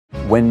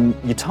When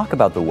you talk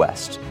about the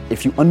West,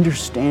 if you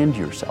understand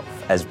yourself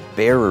as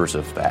bearers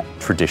of that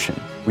tradition,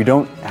 we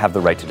don't have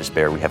the right to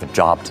despair. We have a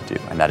job to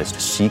do, and that is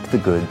to seek the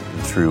good,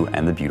 the true,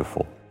 and the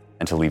beautiful,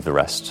 and to leave the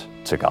rest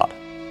to God.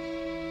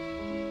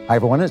 Hi,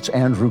 everyone. It's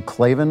Andrew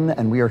Klavan,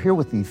 and we are here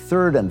with the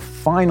third and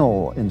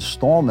final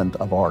installment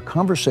of our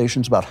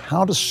conversations about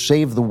how to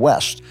save the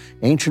West,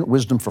 Ancient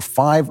Wisdom for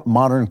 5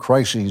 Modern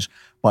Crises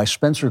by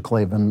Spencer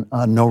Klavan,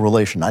 no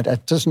relation.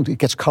 It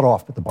gets cut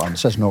off at the bottom. It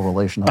says no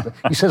relation.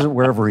 He says it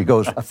wherever he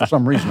goes for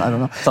some reason. I don't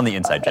know. It's on the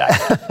inside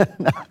jacket.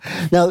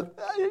 Now,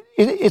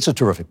 it's a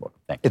terrific book.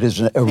 It is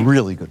a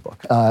really good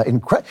book.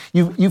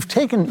 You've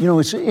taken,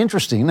 it's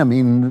interesting. I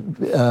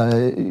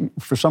mean,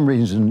 for some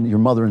reason, your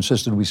mother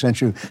insisted we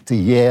sent you to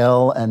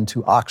Yale and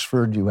to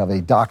Oxford. You have a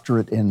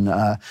doctorate in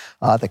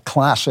the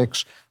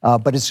classics,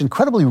 but it's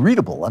incredibly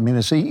readable. I mean,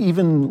 it's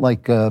even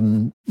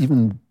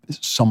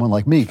someone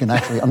like me can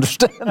actually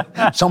understand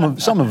some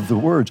of the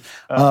words.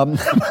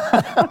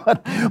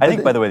 I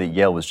think, by the way, that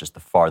Yale was just the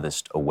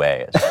farthest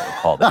away, as I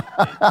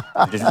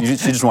recall. You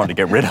just wanted to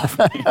get rid of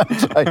me.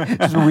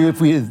 If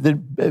we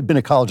had been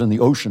a college on the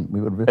ocean, we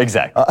would have been.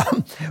 Exactly.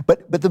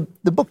 But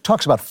the book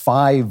talks about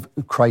 5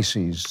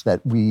 crises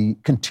that we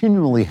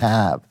continually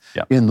have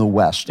in the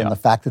West, and the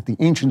fact that the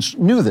ancients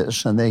knew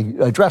this and they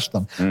addressed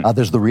them.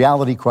 There's the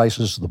reality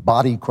crisis, the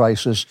body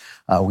crisis.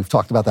 We've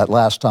talked about that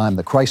last time.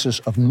 The crisis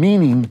of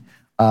meaning,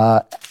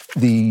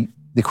 the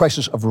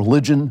crisis of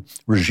religion,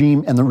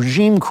 regime, and the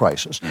regime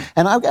crisis.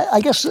 And I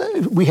guess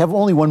we have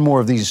only one more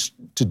of these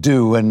to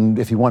do, and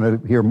if you want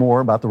to hear more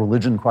about the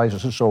religion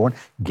crisis and so on,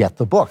 get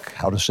the book,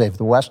 How to Save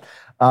the West.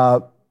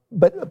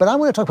 But I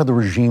want to talk about the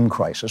regime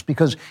crisis,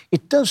 because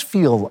it does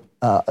feel,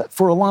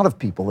 for a lot of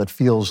people, it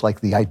feels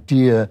like the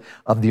idea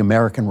of the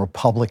American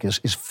Republic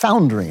is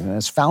foundering, and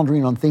it's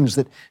foundering on things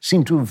that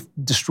seem to have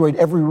destroyed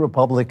every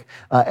republic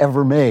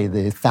ever made.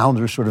 The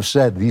founders sort of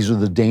said, these are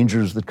the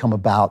dangers that come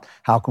about.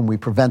 How can we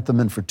prevent them?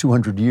 And for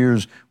 200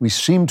 years, we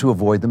seem to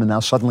avoid them, and now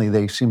suddenly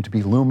they seem to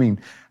be looming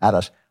at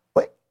us.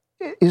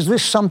 Is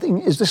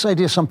this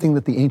idea something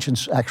that the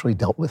ancients actually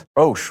dealt with?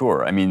 Oh,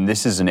 sure. I mean,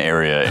 this is an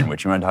area in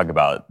which you want to talk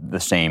about the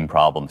same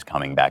problems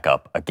coming back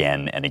up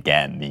again and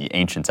again. The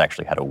ancients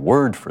actually had a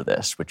word for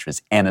this, which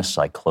was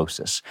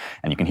anacyclosis.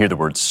 And you can hear the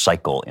word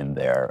cycle in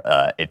there.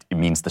 It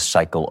means the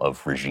cycle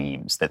of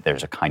regimes, that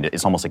there's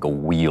it's almost like a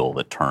wheel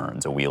that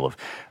turns, a wheel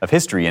of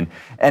history.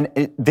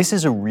 This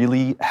is a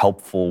really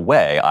helpful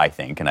way, I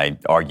think, and I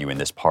argue in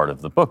this part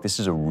of the book, this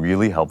is a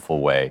really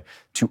helpful way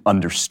to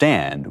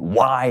understand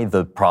why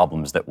the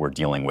problems that we're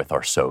dealing with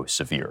are so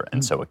severe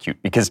and so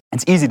acute. Because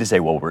it's easy to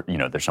say, well,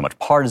 there's so much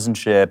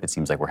partisanship. It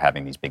seems like we're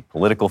having these big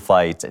political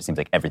fights. It seems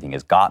like everything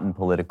has gotten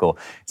political.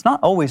 It's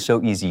not always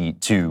so easy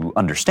to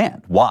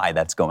understand why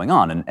that's going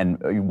on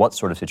and what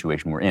sort of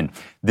situation we're in.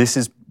 This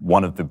is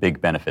one of the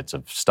big benefits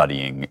of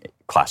studying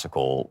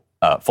classical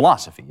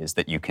philosophy, is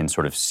that you can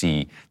sort of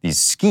see these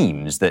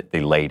schemes that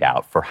they laid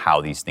out for how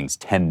these things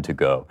tend to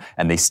go,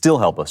 and they still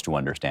help us to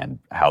understand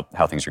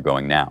how things are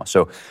going now.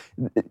 So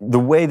the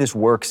way this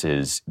works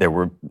is there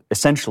were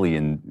essentially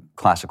in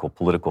classical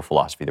political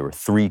philosophy, there were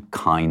 3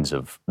 kinds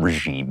of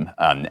regime,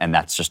 and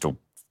that's just a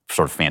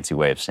sort of fancy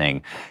way of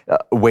saying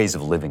ways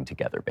of living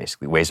together,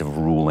 basically, ways of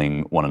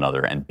ruling one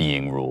another and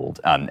being ruled.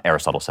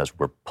 Aristotle says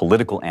we're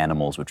political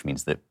animals, which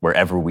means that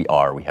wherever we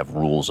are, we have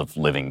rules of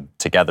living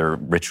together,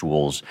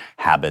 rituals,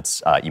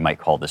 habits. You might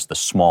call this the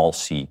small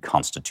c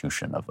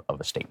constitution of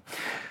a state.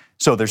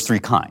 So there's 3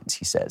 kinds,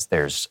 he says.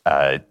 There's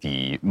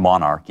the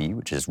monarchy,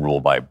 which is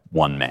ruled by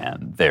one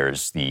man.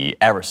 There's the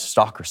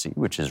aristocracy,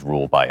 which is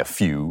ruled by a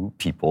few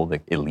people, the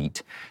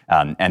elite.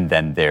 And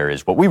then there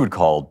is what we would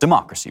call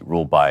democracy,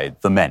 ruled by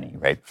the many,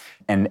 right?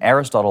 And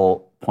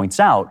Aristotle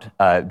points out,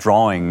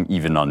 drawing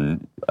even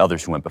on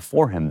others who went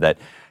before him, that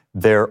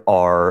there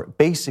are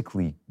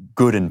basically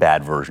good and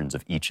bad versions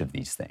of each of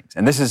these things.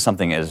 And this is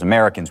something, as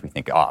Americans, we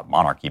think,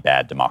 monarchy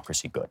bad,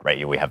 democracy good,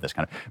 right? We have this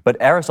kind of... But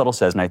Aristotle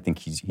says, and I think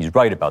he's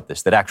right about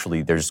this, that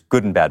actually there's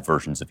good and bad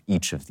versions of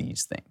each of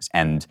these things.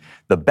 And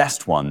the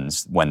best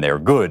ones, when they're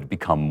good,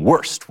 become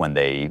worst when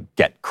they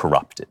get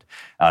corrupted.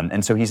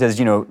 And so he says,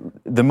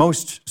 the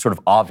most sort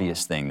of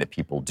obvious thing that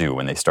people do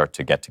when they start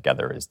to get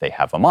together is they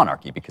have a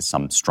monarchy, because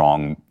some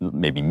strong,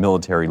 maybe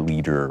military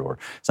leader or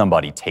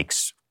somebody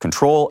takes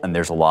control, and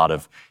there's a lot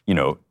of,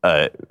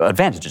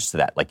 advantages to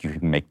that. Like, you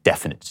can make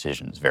definite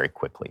decisions very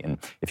quickly. And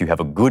if you have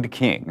a good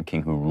king, a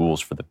king who rules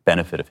for the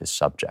benefit of his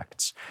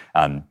subjects,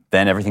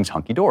 then everything's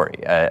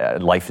hunky-dory.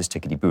 Life is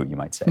tickety-boo, you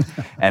might say.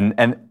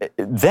 and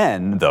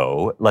then,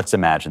 though, let's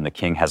imagine the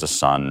king has a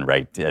son,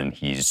 right, and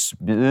he's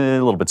a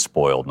little bit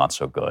spoiled, not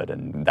so good,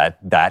 and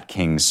that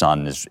king's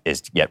son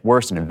is yet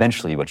worse, and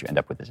eventually what you end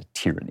up with is a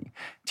tyranny.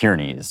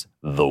 Tyranny is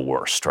the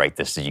worst,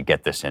 right? You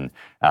get this in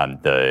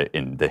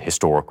the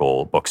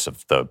historical books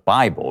of the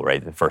Bible,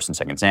 right? The 1st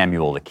and 2nd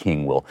Samuel, the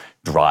king will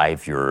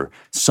drive your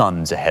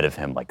sons ahead of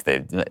him like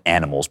the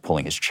animals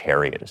pulling his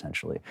chariot,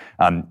 essentially.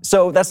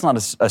 So that's not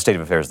a state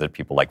of affairs that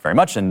people like very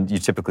much, and you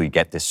typically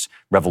get this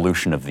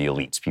revolution of the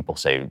elites. People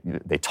say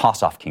they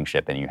toss off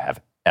kingship, and you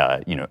have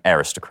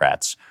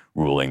aristocrats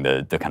ruling,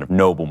 the kind of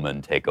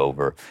noblemen take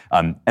over,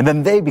 and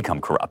then they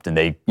become corrupt and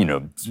they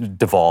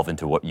devolve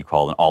into what you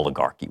call an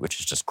oligarchy, which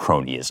is just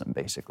cronyism,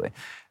 basically.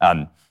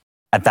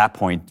 At that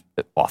point,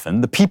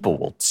 often the people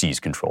will seize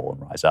control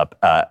and rise up,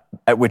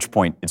 at which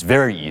point it's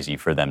very easy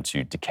for them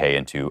to decay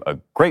into a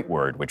great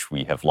word, which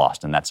we have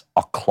lost, and that's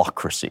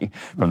ochlocracy,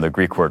 from the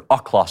Greek word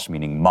ochlos,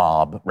 meaning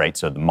mob, right?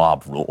 So the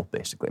mob rule,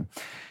 basically.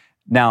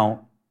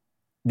 Now,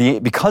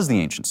 because the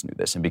ancients knew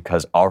this, and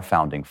because our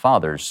founding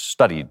fathers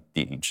studied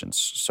the ancients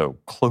so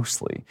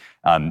closely,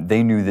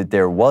 they knew that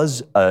there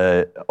was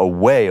a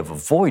way of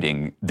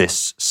avoiding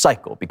this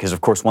cycle. Because,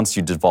 of course, once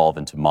you devolve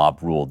into mob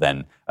rule,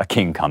 then a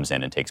king comes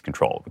in and takes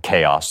control.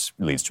 Chaos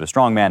leads to a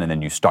strong man, and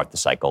then you start the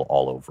cycle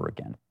all over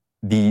again.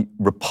 The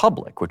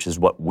republic, which is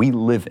what we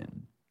live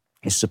in,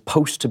 is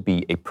supposed to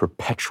be a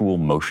perpetual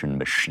motion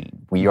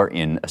machine. We are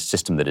in a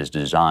system that is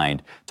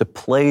designed to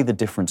play the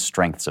different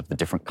strengths of the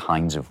different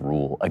kinds of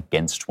rule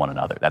against one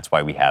another. That's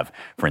why we have,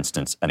 for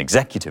instance, an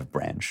executive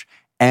branch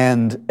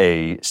and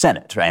a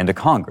Senate and a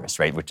Congress,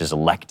 right, which is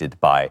elected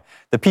by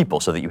the people,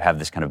 so that you have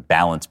this kind of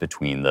balance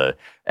between the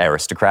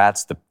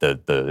aristocrats,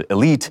 the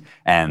elite,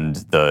 and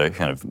the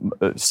kind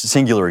of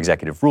singular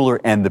executive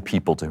ruler, and the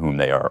people to whom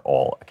they are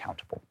all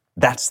accountable.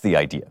 That's the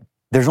idea.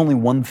 There's only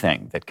one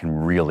thing that can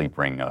really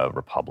bring a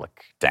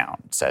republic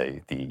down,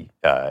 say the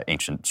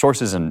ancient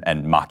sources,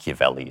 and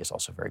Machiavelli is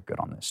also very good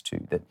on this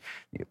too, that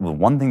the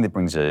one thing that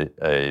brings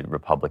a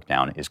republic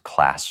down is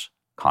class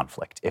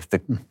conflict. If the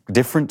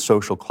different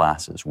social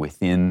classes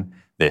within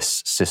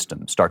this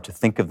system start to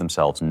think of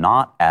themselves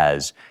not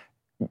as,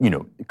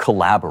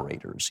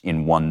 collaborators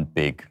in one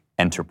big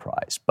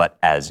enterprise, but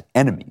as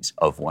enemies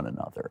of one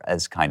another,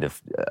 as kind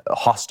of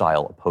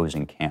hostile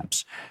opposing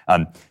camps,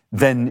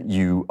 then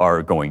you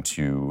are going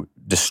to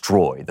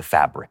destroy the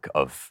fabric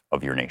of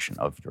your nation,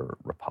 of your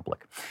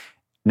republic.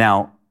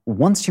 Now,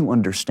 once you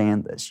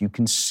understand this, you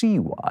can see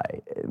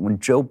why when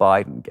Joe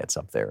Biden gets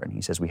up there and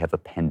he says we have a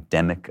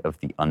pandemic of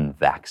the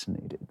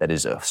unvaccinated, that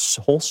is, a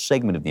whole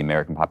segment of the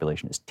American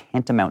population is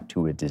tantamount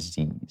to a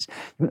disease.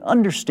 You can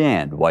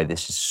understand why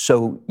this is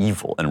so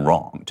evil and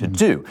wrong to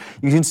do.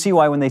 You can see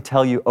why when they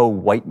tell you, oh,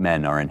 white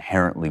men are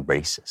inherently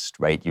racist,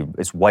 right?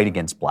 It's white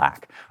against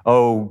black.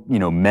 Oh,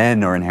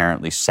 men are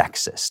inherently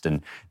sexist,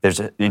 and there's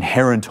an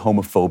inherent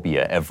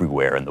homophobia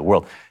everywhere in the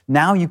world.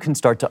 Now you can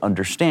start to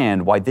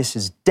understand why this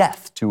is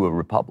death to a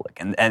republic.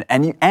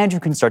 And you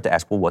can start to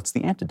ask, well, what's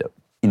the antidote?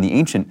 In the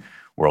ancient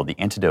world, the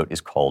antidote is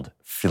called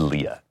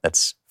philia.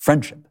 That's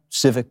friendship,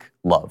 civic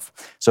love.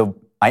 So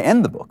I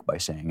end the book by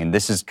saying, and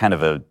this is kind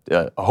of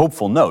a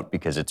hopeful note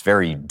because it's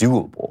very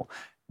doable,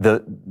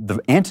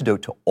 the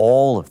antidote to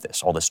all of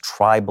this, all this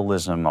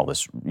tribalism, all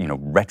this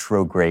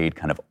retrograde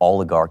kind of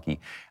oligarchy,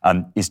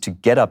 is to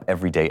get up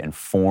every day and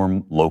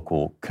form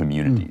local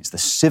communities. The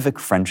civic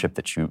friendship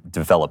that you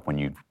develop when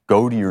you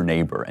go to your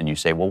neighbor and you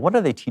say, well, what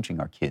are they teaching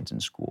our kids in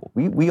school?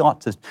 We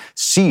ought to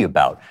see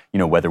about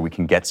whether we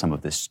can get some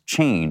of this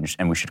changed,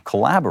 and we should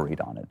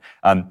collaborate on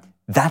it.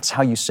 That's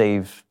how you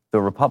save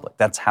the republic.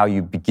 That's how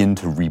you begin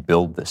to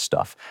rebuild this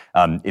stuff.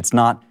 It's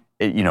not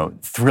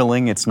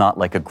thrilling. It's not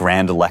like a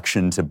grand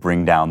election to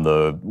bring down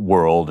the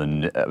world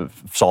and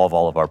solve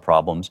all of our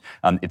problems.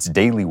 It's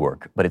daily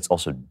work, but it's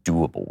also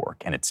doable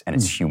work, and it's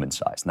human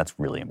sized, and that's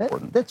really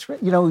important. That's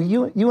right.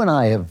 You and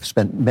I have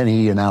spent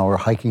many an hour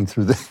hiking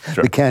through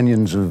the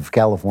canyons of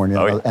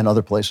California and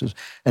other places,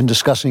 and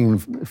discussing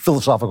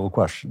philosophical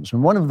questions.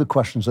 And one of the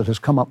questions that has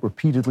come up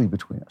repeatedly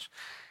between us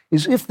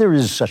is if there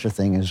is such a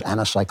thing as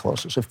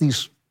anacyclosis, if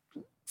these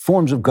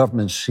forms of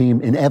government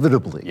seem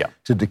inevitably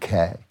to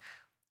decay,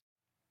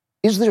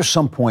 is there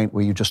some point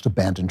where you just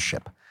abandon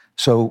ship?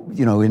 So,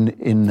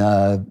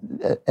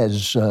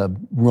 as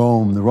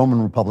Rome, the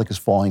Roman Republic is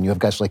falling, you have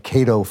guys like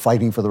Cato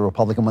fighting for the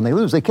Republic, and when they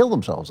lose, they kill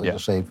themselves. They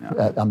just say,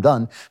 I'm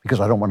done, because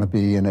I don't want to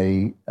be in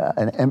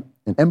an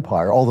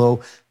empire.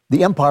 Although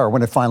the empire,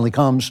 when it finally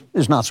comes,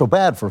 is not so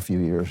bad for a few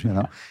years,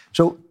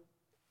 So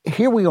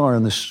here we are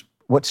in this,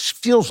 what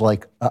feels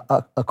like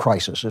a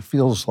crisis. It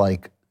feels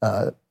like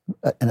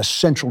an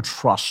essential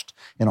trust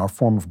in our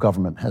form of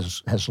government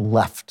has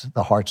left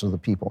the hearts of the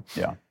people.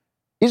 Yeah.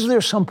 Is there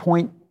some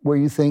point where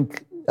you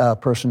think a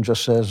person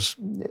just says,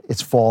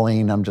 it's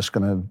falling, I'm just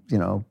going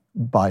to,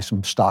 buy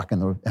some stock in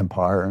the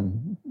empire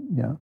and,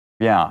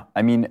 Yeah.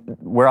 I mean,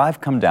 where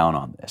I've come down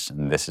on this,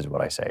 and this is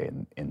what I say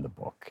in the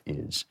book,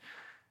 is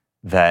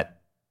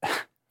that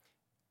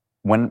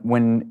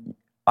when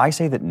I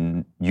say that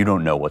you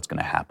don't know what's going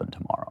to happen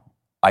tomorrow,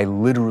 I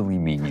literally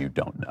mean you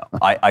don't know.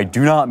 I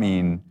do not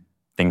mean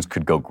things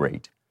could go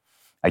great.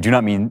 I do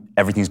not mean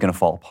everything's going to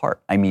fall apart.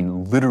 I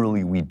mean,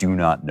 literally, we do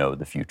not know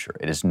the future.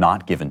 It is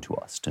not given to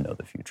us to know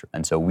the future.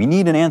 And so we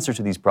need an answer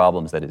to these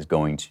problems that is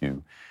going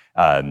to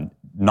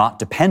not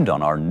depend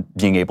on our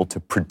being able to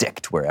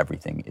predict where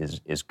everything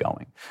is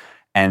going.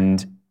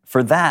 And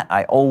for that,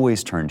 I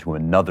always turn to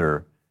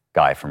another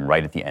guy from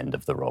right at the end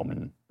of the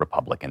Roman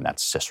Republic, and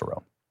that's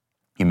Cicero.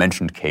 You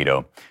mentioned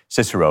Cato.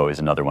 Cicero is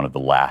another one of the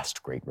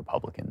last great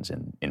republicans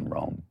in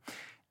Rome.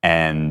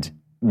 And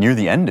near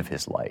the end of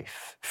his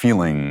life,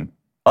 feeling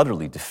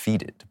utterly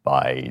defeated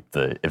by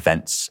the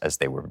events as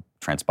they were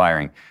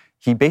transpiring,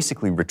 he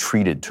basically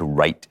retreated to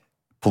write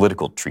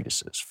political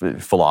treatises,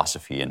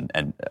 philosophy,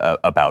 and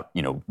about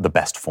the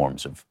best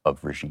forms of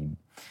regime.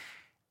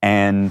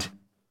 And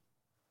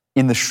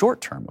in the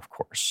short term, of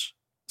course,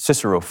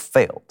 Cicero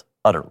failed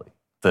utterly.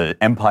 The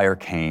empire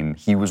came,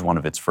 he was one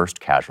of its first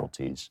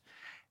casualties,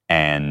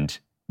 and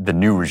the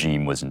new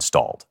regime was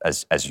installed,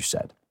 as you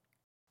said.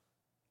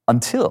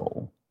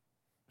 Until,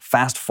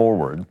 fast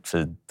forward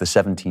to the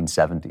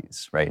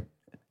 1770s, right?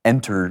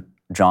 Enter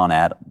John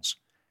Adams,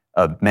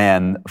 a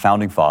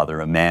founding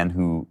father, a man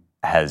who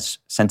has,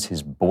 since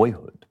his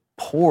boyhood,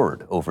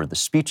 pored over the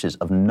speeches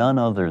of none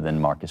other than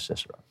Marcus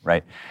Cicero,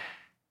 right?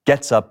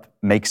 Gets up,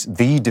 makes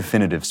the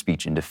definitive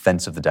speech in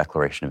defense of the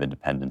Declaration of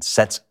Independence,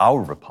 sets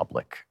our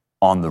republic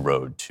on the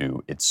road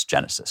to its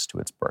genesis, to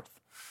its birth.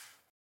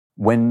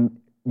 When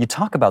you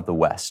talk about the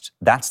West,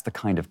 that's the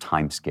kind of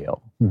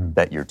timescale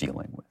that you're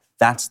dealing with.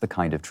 That's the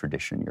kind of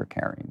tradition you're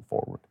carrying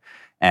forward.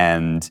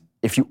 And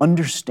if you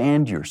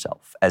understand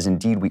yourself, as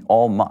indeed we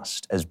all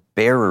must, as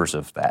bearers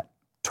of that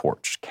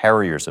torch,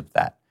 carriers of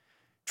that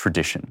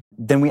tradition,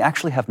 then we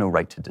actually have no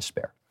right to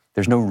despair.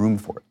 There's no room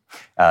for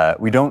it.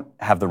 We don't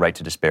have the right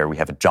to despair. We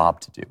have a job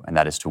to do, and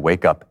that is to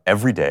wake up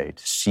every day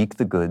to seek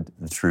the good,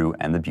 the true,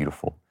 and the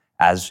beautiful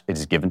as it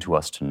is given to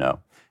us to know,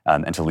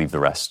 and to leave the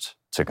rest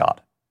to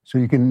God. So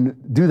you can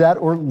do that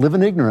or live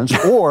in ignorance,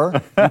 or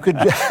you could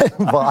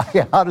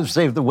buy How to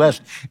Save the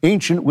West,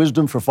 Ancient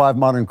Wisdom for Five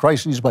Modern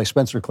Crises by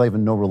Spencer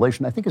Klavan, no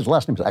relation. I think his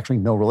last name is actually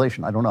no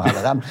relation. I don't know how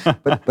that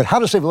happened. But How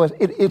to Save the West,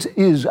 it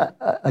is,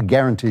 I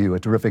guarantee you, a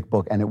terrific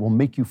book, and it will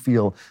make you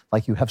feel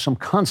like you have some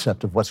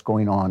concept of what's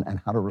going on and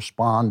how to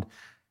respond.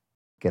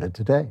 Get it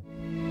today.